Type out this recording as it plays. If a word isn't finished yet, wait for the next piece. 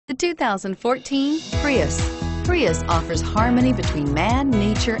The 2014 Prius. Prius offers harmony between man,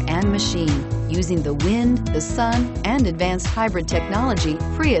 nature, and machine. Using the wind, the sun, and advanced hybrid technology,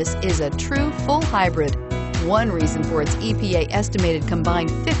 Prius is a true full hybrid. One reason for its EPA estimated combined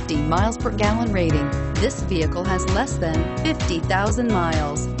 50 miles per gallon rating. This vehicle has less than 50,000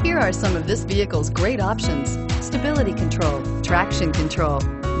 miles. Here are some of this vehicle's great options: stability control, traction control,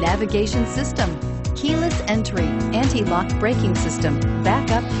 navigation system, keyless entry, anti-lock braking system,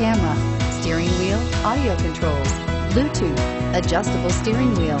 backup camera, steering wheel audio controls, Bluetooth, adjustable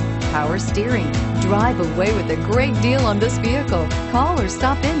steering wheel, power steering. Drive away with a great deal on this vehicle. Call or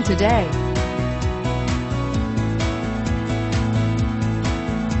stop in today.